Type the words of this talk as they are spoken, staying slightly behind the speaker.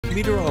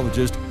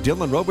meteorologist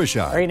Dylan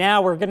Robichaud. Right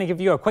now, we're going to give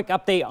you a quick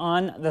update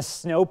on the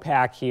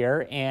snowpack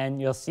here,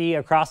 and you'll see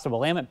across the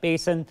Willamette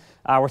Basin,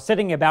 we're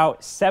sitting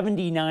about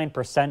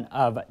 79%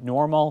 of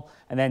normal,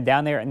 and then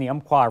down there in the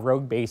Umpqua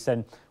Rogue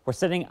Basin, we're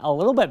sitting a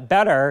little bit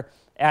better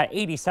at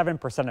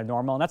 87% of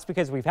normal, and that's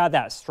because we've had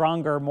that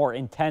stronger, more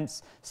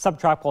intense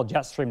subtropical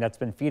jet stream that's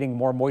been feeding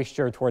more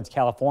moisture towards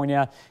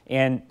California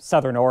and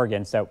southern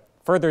Oregon. So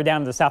further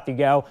down to the south you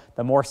go,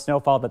 the more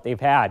snowfall that they've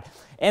had.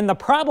 And the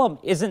problem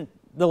isn't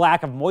the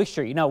lack of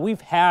moisture. You know,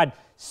 we've had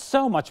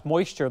so much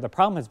moisture. The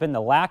problem has been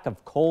the lack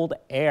of cold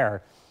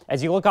air.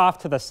 As you look off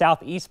to the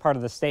southeast part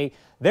of the state,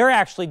 they're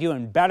actually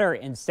doing better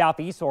in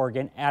southeast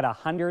Oregon at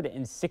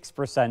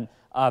 106%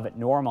 of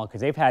normal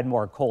because they've had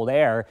more cold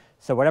air.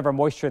 So whatever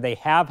moisture they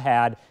have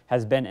had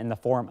has been in the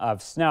form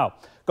of snow.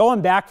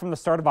 Going back from the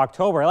start of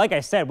October, like I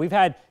said, we've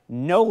had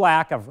no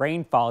lack of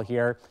rainfall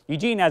here.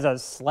 Eugene has a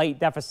slight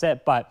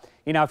deficit, but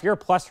you know, if you're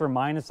plus or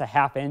minus a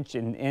half inch,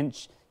 an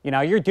inch, you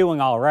know, you're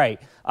doing all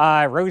right.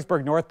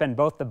 Roseburg, North Bend,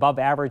 both above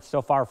average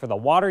so far for the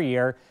water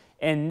year.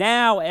 And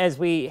now as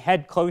we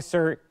head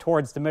closer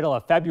towards the middle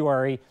of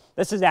February,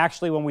 this is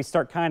actually when we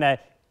start kind of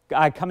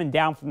coming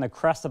down from the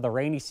crest of the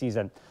rainy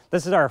season.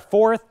 This is our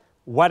fourth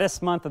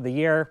wettest month of the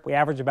year. We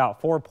average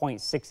about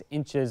 4.6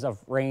 inches of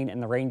rain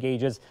in the rain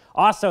gauges.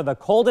 Also, the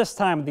coldest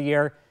time of the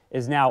year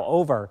is now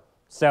over.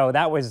 So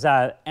that was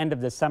end of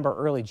December,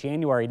 early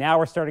January. Now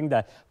we're starting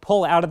to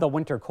pull out of the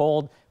winter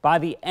cold. By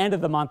the end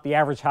of the month, the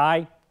average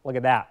high, look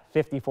at that,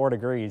 54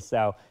 degrees.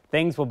 So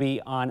things will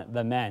be on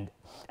the mend.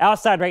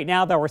 Outside right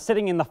now, though, we're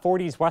sitting in the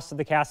 40s west of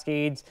the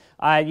Cascades.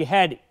 You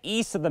head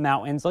east of the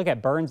mountains. Look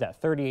at Burns at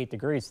 38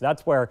 degrees. So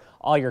that's where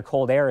all your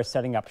cold air is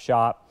setting up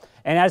shop.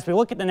 And as we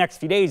look at the next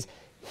few days,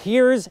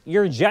 here's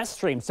your jet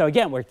stream. So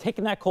again, we're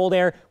taking that cold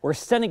air, we're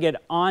sending it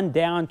on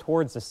down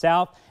towards the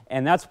south,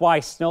 and that's why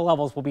snow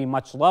levels will be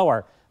much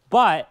lower.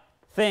 But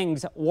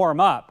things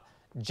warm up.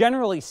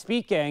 Generally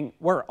speaking,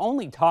 we're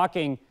only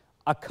talking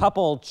a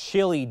couple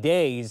chilly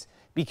days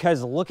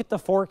because look at the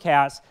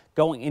forecast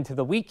going into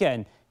the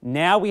weekend.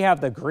 Now we have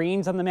the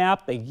greens on the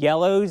map, the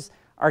yellows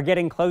are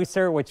getting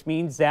closer, which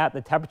means that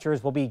the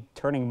temperatures will be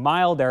turning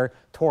milder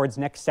towards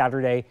next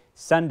Saturday,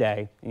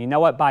 Sunday. And you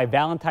know what? By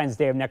Valentine's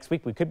Day of next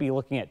week, we could be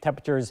looking at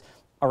temperatures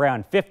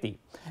around 50.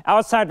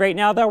 Outside right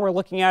now, though, we're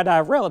looking at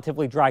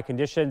relatively dry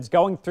conditions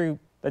going through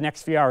the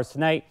next few hours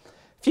tonight.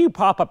 Few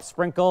pop-up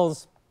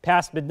sprinkles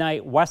past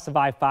midnight. West of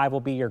I-5 will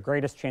be your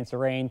greatest chance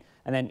of rain.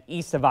 And then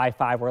east of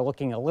I-5, we're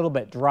looking a little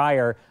bit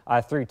drier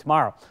through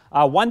tomorrow.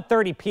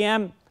 1:30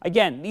 p.m.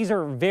 Again, these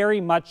are very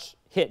much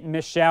hit and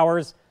miss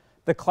showers.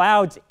 The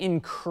clouds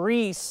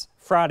increase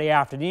Friday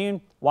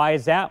afternoon. Why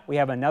is that? We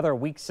have another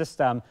weak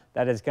system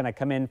that is going to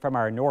come in from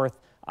our north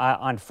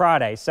on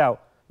Friday. So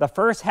the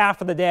first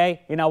half of the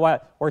day, you know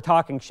what? We're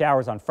talking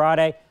showers on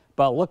Friday.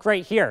 But look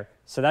right here.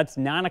 So that's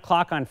 9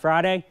 o'clock on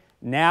Friday.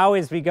 Now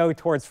as we go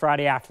towards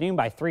Friday afternoon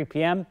by 3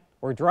 p.m.,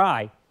 we're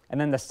dry. And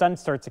then the sun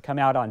starts to come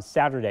out on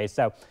Saturday.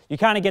 So you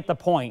kind of get the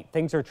point.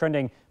 Things are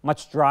trending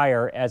much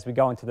drier as we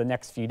go into the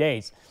next few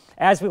days.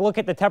 As we look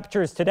at the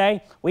temperatures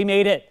today, we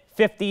made it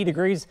 50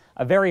 degrees,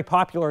 a very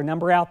popular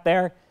number out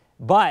there,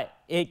 but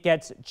it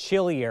gets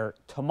chillier.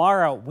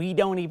 Tomorrow, we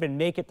don't even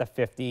make it to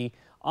 50.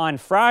 On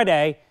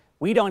Friday,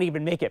 we don't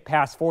even make it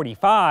past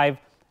 45.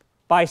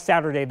 By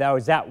Saturday, though,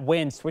 as that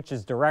wind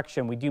switches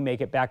direction, we do make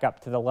it back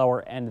up to the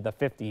lower end of the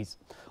 50s.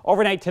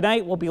 Overnight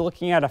tonight, we'll be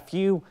looking at a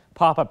few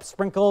pop-up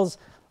sprinkles,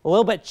 a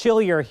little bit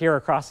chillier here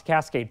across the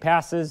Cascade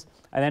Passes.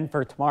 And then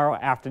for tomorrow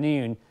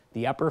afternoon,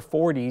 the upper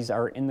 40s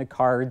are in the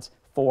cards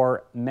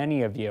for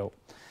many of you.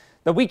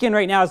 The weekend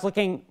right now is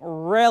looking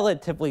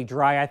relatively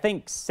dry. I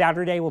think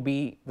Saturday will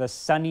be the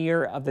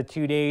sunnier of the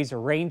 2 days.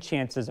 Rain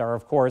chances are,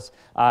 of course,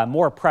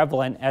 more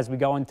prevalent as we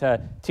go into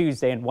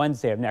Tuesday and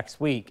Wednesday of next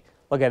week.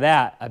 Look at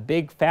that, a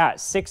big fat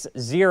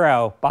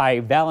 6-0 by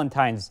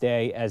Valentine's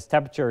Day as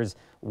temperatures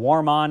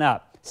warm on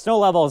up. Snow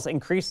levels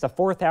increase to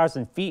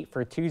 4,000 feet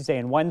for Tuesday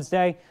and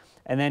Wednesday.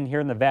 And then here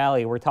in the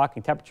valley, we're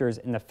talking temperatures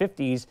in the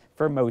 50s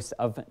for most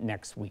of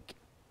next week.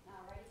 All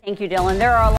right. Thank you, Dylan. There are